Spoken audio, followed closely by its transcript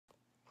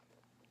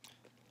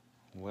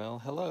Well,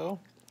 hello.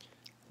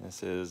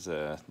 This is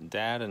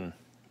Dad and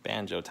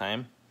Banjo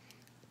time.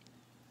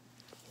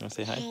 You want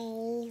to say hi?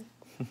 Hey.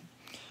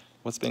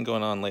 What's been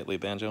going on lately,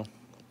 Banjo?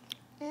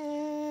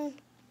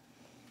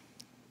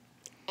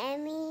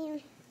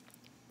 Emmy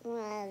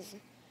was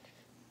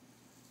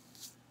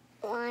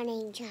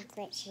wanting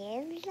chocolate chips.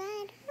 I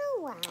don't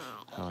know why.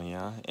 Oh,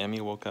 yeah?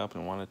 Emmy woke up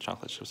and wanted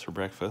chocolate chips for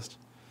breakfast.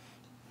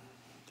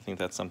 Do you think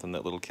that's something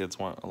that little kids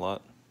want a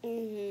lot?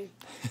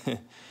 Mm-hmm.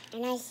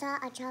 And I saw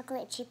a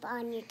chocolate chip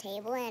on your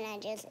table, and I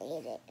just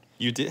ate it.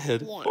 You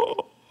did? Yeah.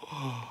 Oh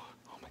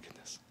my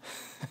goodness.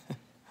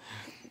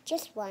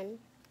 Just one.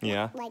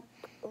 Yeah? Like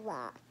a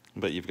lot.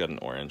 But you've got an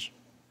orange,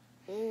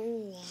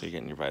 Yeah. so you're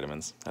getting your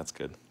vitamins. That's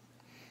good.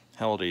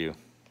 How old are you?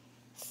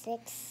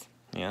 6.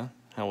 Yeah?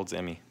 How old's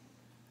Emmy?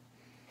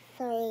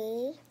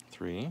 3.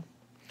 3.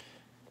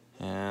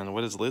 And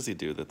what does Lizzie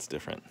do that's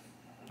different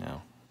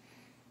now?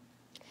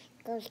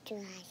 Goes to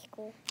high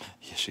school.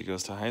 Yeah, she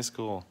goes to high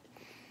school.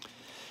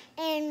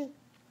 And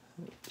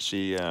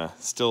She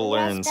still the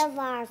learns. rest of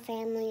our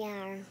family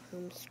are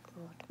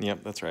homeschooled.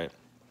 Yep, that's right.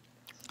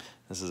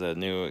 This is a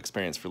new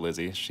experience for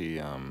Lizzie.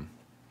 She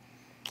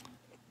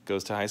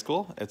goes to high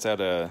school. It's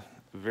at a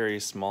very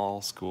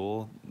small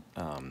school,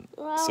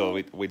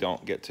 so we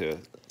don't get to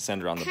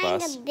send her on the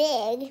bus. Kind of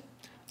big.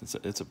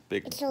 It's a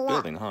big It's a lot.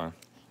 building, huh?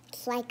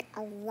 It's like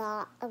a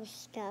lot of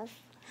stuff.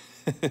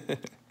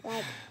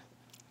 Like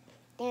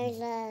there's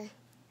a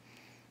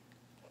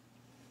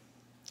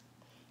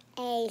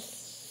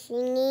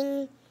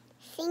singing,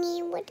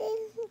 what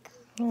is it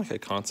called? Like a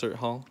concert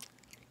hall.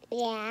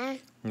 Yeah.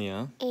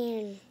 Yeah.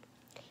 And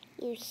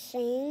you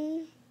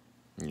sing.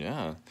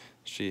 Yeah.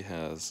 She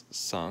has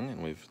sung,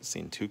 and we've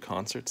seen 2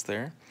 concerts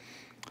there.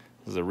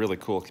 This is a really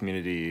cool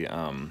community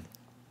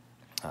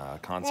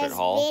concert There's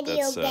hall.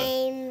 Video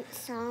game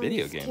songs.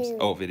 Video games. Too.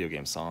 Oh, video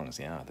game songs.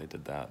 Yeah, they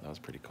did that. That was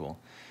pretty cool.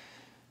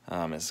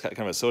 It's kind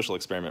of a social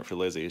experiment for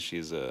Lizzie.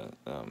 She's a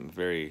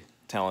very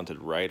talented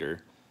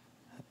writer,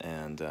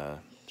 and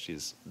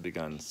she's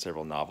begun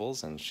several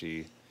novels, and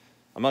she,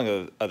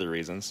 among other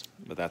reasons,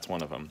 but that's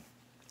one of them,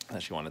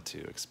 that she wanted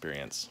to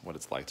experience what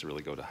it's like to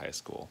really go to high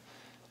school.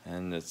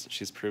 And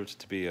she's proved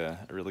to be a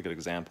really good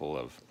example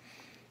of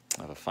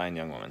a fine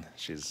young woman.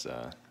 She's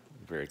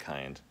very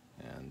kind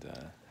and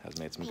has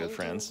made some good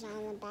friends. Paintings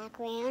on the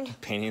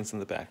background. Paintings in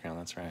the background,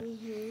 that's right.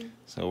 Mm-hmm.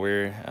 So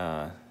we're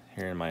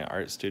here in my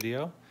art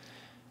studio,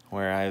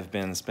 where I've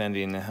been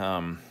spending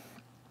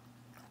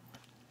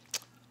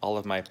all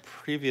of my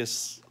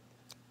previous...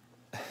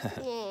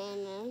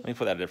 Let me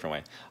put that a different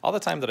way. All the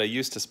time that I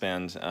used to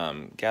spend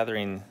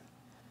gathering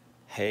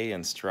hay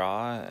and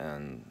straw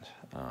and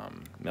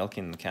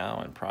milking the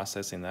cow and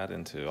processing that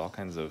into all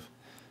kinds of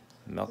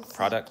milk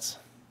products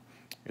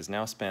is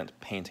now spent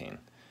painting.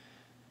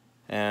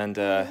 And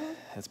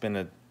it's been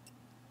it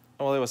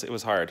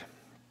was hard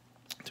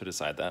to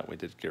decide that. We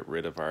did get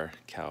rid of our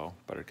cow,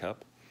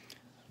 Buttercup.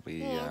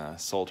 We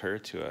sold her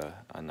to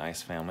a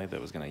nice family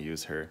that was going to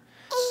use her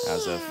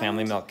as a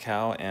family milk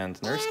cow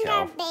and nurse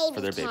cow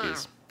for their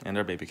babies. And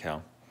our baby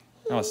cow.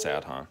 That was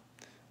sad, huh?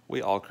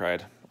 We all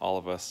cried. All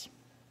of us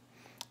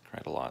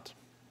cried a lot.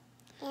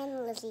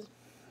 And Lizzie.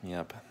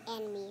 Yep.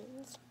 And me.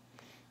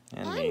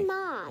 And me.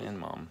 Mom. And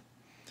Mom.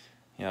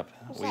 Yep.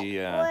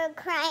 We're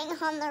crying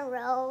on the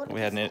road.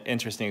 We had an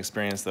interesting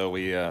experience, though.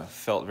 We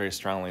felt very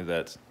strongly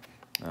that,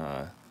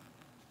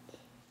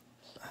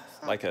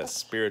 like a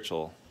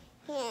spiritual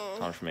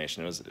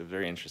confirmation. It was a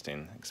very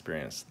interesting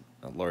experience.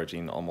 Laura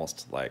Jean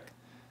almost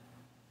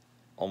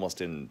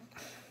in,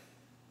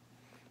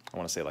 I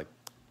want to say like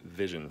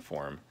vision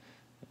form,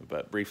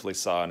 but briefly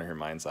saw in her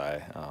mind's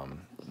eye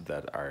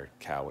that our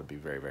cow would be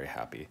very, very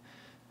happy.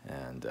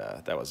 And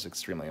that was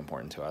extremely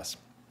important to us.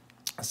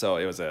 So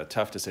it was a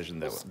tough decision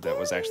that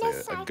was actually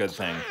a good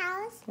thing.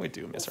 We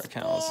do miss our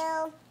cows.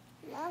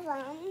 Love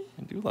them.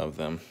 I do love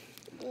them.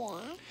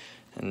 Yeah.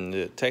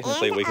 And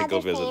technically we could go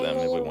visit them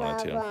if we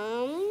wanted to.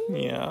 Them.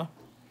 Yeah.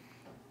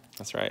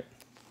 That's right.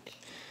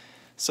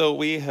 So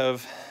we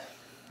have,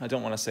 I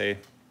don't want to say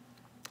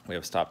we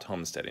have stopped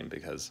homesteading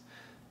because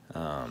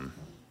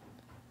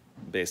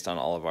based on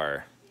all of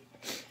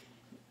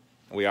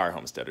we are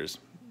homesteaders.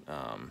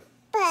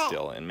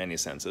 Still, in many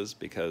senses,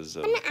 because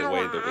of the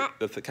way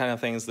that the kind of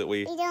things that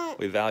we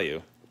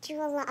value.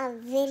 Do a lot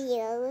of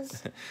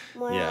videos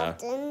more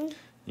often.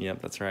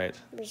 Yep, that's right.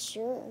 We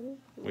should.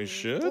 We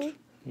should?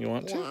 You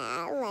want to?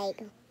 Yeah,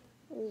 like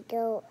we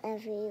go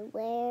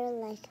everywhere.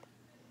 Like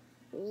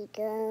we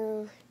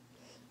go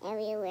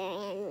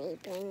everywhere and we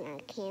bring our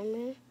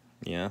camera.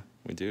 Yeah,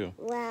 we do.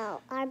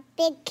 Well, our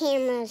big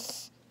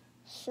camera's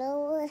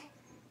so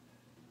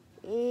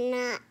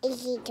not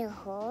easy to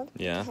hold.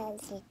 Yeah.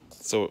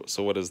 So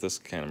what is this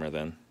camera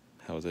then?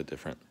 How is it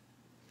different?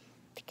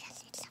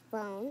 Because it's a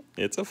phone.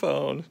 It's a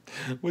phone.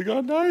 We got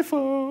an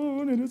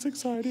iPhone, and it's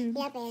exciting.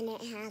 Yep, and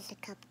it has a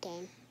cup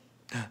game.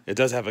 It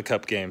does have a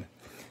cup game.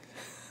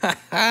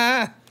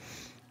 And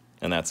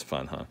that's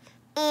fun, huh?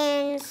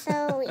 And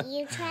so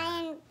you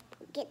try and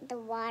get the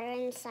water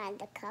inside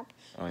the cup.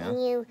 Oh, yeah?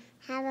 And you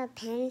have a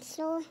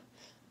pencil,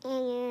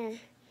 and you're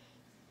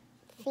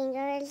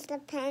finger is the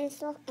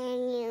pencil,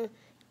 and you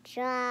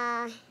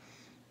draw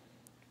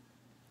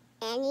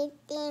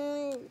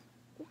anything,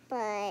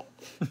 but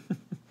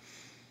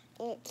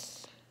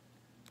it's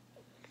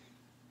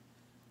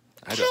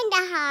kind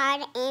of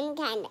hard and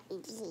kind of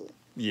easy.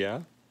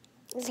 Yeah?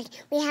 It's like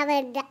we have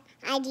an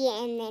idea,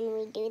 and then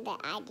we do the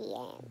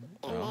idea,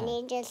 and then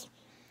it just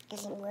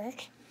doesn't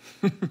work.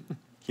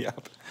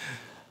 Yep.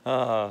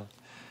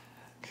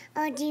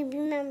 Oh, do you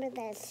remember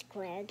the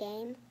square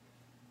game?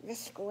 The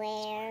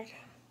square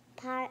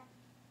part,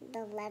 the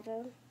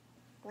level,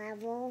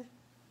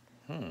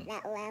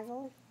 that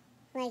level.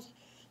 Like,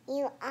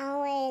 you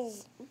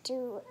always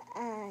do,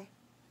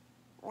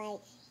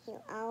 you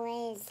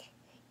always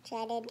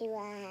try to do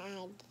an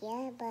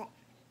idea, but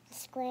the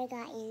square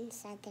got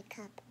inside the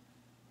cup.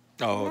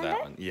 Oh, Remember?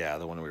 that one. Yeah,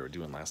 the one we were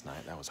doing last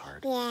night. That was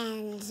hard. Yeah.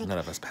 And it's like, None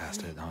of us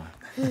passed it, huh?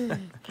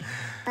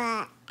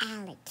 but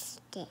Alex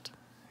did.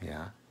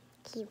 Yeah.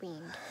 He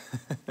win.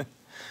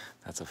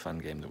 That's a fun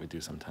game that we do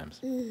sometimes.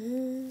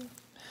 Mm-hmm.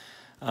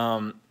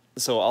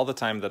 So all the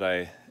time that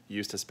I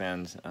used to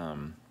spend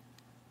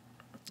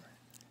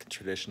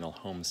traditional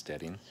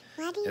homesteading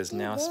Why do you is do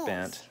now this?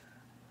 spent,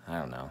 I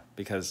don't know,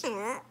 because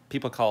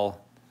people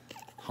call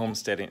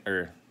homesteading,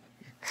 or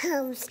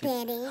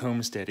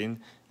Homesteading.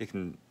 you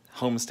can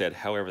homestead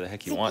however the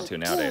heck you want to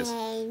nowadays.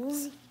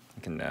 Games.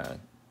 You can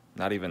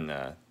not even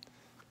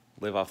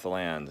live off the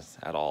land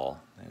at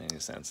all in any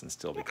sense and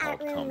still be Your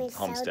called art room is so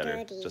homesteader.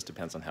 dirty. Just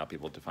depends on how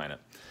people define it.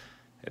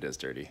 It is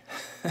dirty.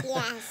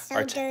 Yeah,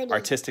 so dirty.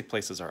 Artistic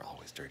places are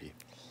always dirty.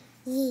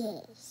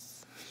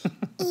 Yes.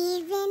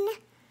 Even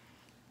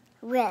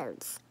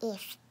roads,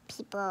 if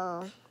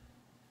people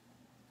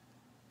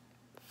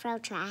throw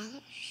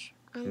trash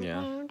on the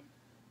ground.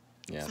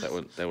 Yeah, that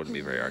wouldn't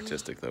be very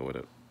artistic though, would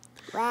it?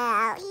 Well,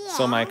 yeah.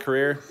 So my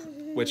career,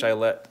 which I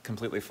let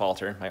completely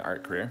falter, my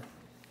art career,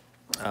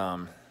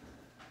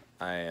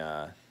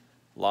 I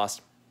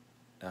lost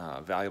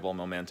valuable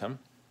momentum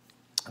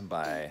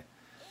by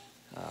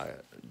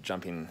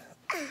jumping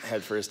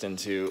headfirst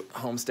into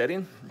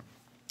homesteading.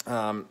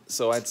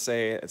 So I'd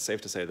say it's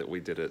safe to say that we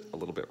did it a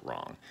little bit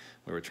wrong.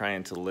 We were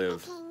trying to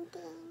live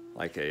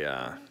like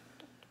a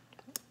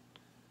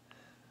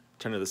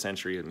turn of the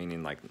century,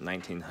 meaning like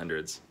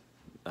 1900s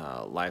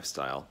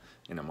lifestyle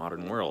in a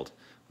modern world.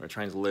 We're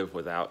trying to live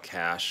without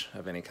cash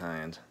of any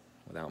kind,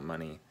 without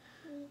money.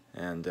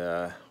 And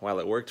while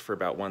it worked for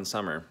about one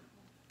summer,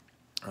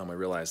 we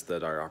realized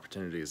that our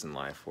opportunities in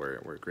life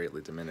were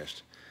greatly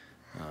diminished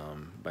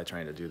by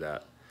trying to do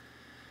that.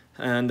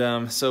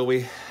 And so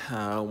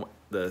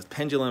the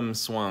pendulum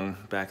swung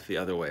back the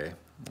other way,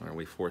 or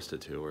we forced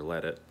it to, or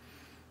let it,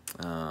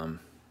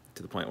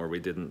 to the point where we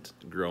didn't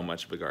grow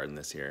much of a garden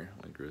this year.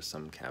 We grew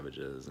some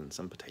cabbages and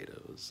some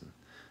potatoes,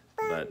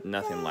 but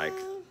nothing like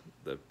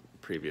the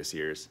previous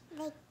years.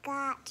 They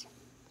got,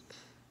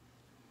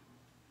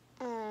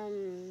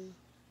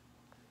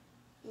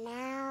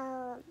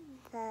 now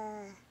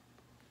the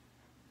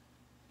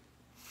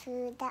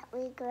food that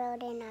we grow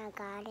in our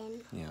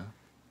garden, Yeah,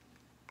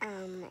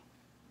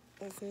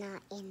 is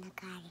not in the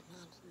garden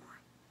anymore.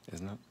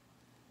 isn't it?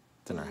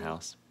 It's in our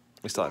house.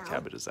 We still have No.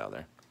 cabbages out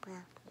there. Well,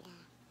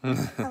 yeah,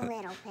 a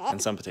little bit.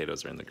 And some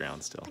potatoes are in the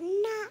ground still. But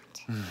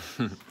not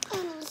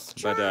any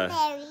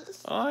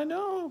strawberries. Oh, I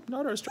know,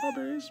 not our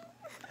strawberries.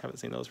 Haven't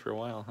seen those for a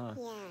while, huh?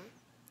 Yeah.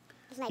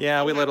 It's like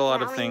Yeah, we they're let a not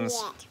lot of growing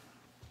things. yet.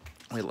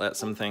 We let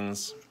some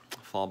things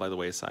fall by the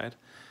wayside,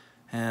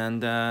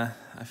 and I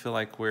feel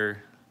like we're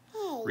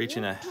Hey,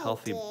 reaching you a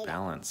healthy painted-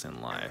 balance in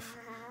life.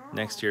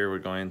 Next year, we're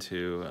going to.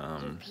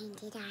 You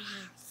painted our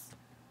house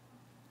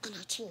and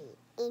a tree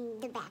in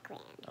the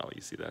background. Oh,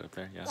 you see that up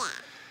there? Yeah. Yeah.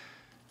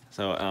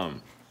 So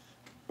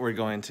we're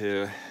going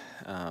to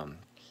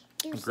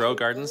Do grow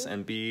gardens something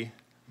and be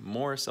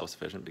more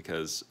self-sufficient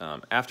because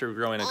after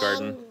growing a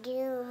garden, and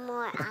do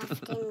more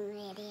often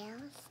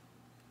videos.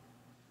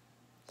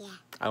 Yeah.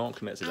 I won't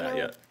commit to I that know-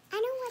 yet I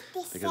know what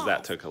this because says.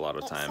 that took a lot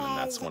of It time, and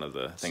that's says one of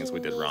the things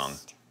we did wrong.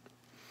 gymnast.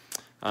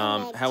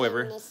 I'm a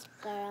However, gymnast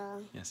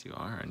girl. yes, you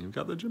are, and you've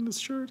got the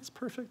gymnast shirt. It's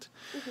perfect.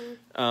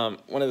 Mm-hmm.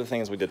 One of the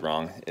things we did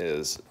wrong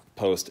is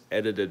post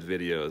edited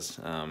videos.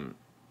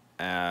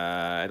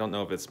 I don't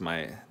know if it's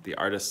the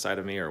artist side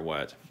of me or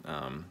what,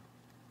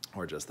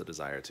 or just the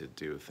desire to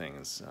do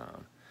things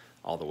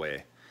all the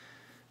way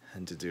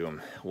and to do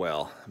them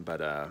well.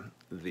 But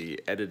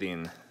the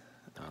editing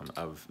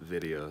of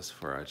videos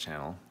for our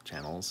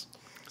channels,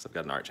 because I've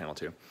got an art channel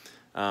too,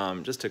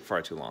 just took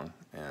far too long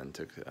and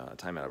took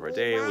time out of our We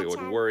day. We watch would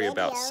our worry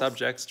about videos.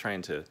 subjects,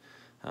 trying to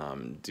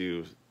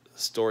do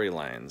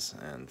storylines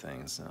and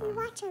things We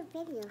watch our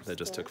videos. that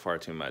just too. took far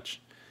too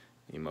much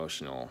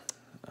emotional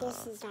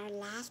This is our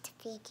last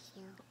video.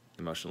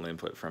 emotional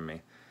input from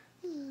me.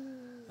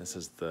 This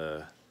is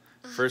the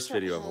I have first short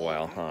video of a hair.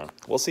 while, huh?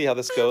 We'll see how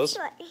this I have goes.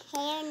 short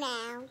hair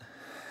now.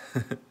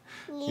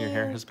 Your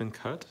hair has been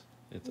cut.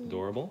 It's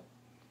adorable.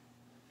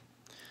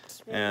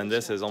 It's really And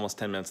this short. is almost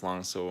 10 minutes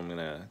long, so I'm going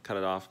to cut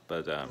it off.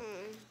 But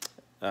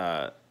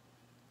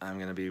I'm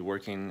going to be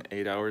working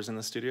 8 hours in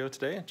the studio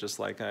today, just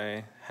like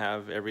I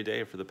have every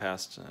day for the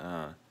past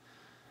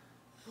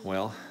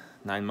well,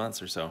 9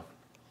 months or so.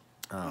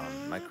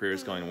 My career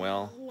is going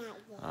well. Not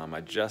yet.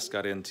 I just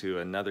got into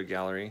another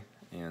gallery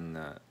and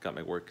got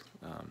my work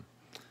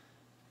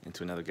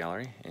into another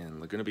gallery in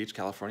Laguna Beach,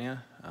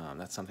 California.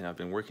 That's something I've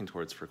been working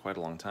towards for quite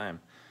a long time,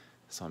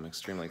 so I'm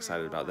extremely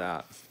excited about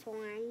that.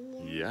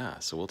 California. Yeah,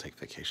 so we'll take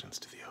vacations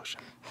to the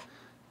ocean.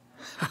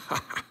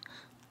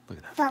 Look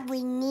at But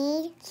we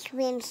need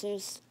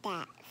swimsuits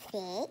that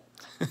fit.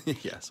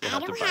 that. Yes, we'll I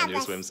have to don't buy have new a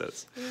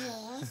swimsuits.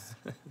 Yes.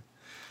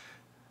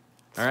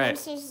 All right.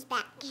 Swimsuits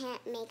that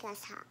can't make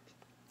us hot.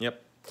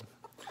 Yep.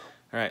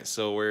 All right,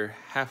 so we're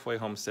halfway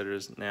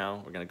homesteaders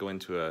now. We're going to go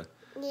into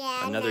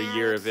another now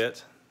year of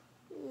it.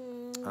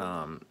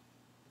 Mm,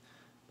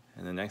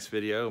 In the next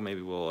video,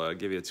 maybe we'll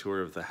give you a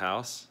tour of the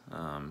house,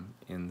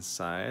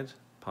 inside,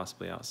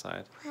 possibly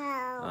outside.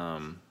 wow.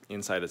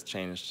 Inside it's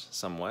changed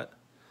somewhat,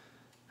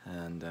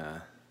 and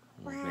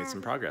we've made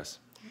some progress.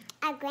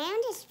 Our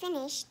ground is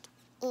finished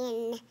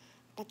in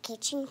the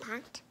kitchen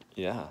pot.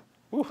 Yeah.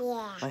 Whew.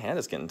 Yeah. My hand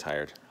is getting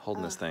tired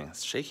holding this thing.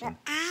 It's shaking.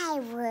 I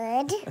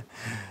would.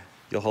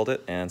 You'll hold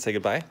it and say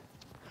goodbye?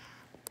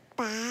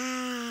 Bye.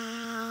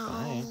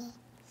 Bye.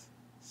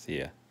 See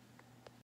ya.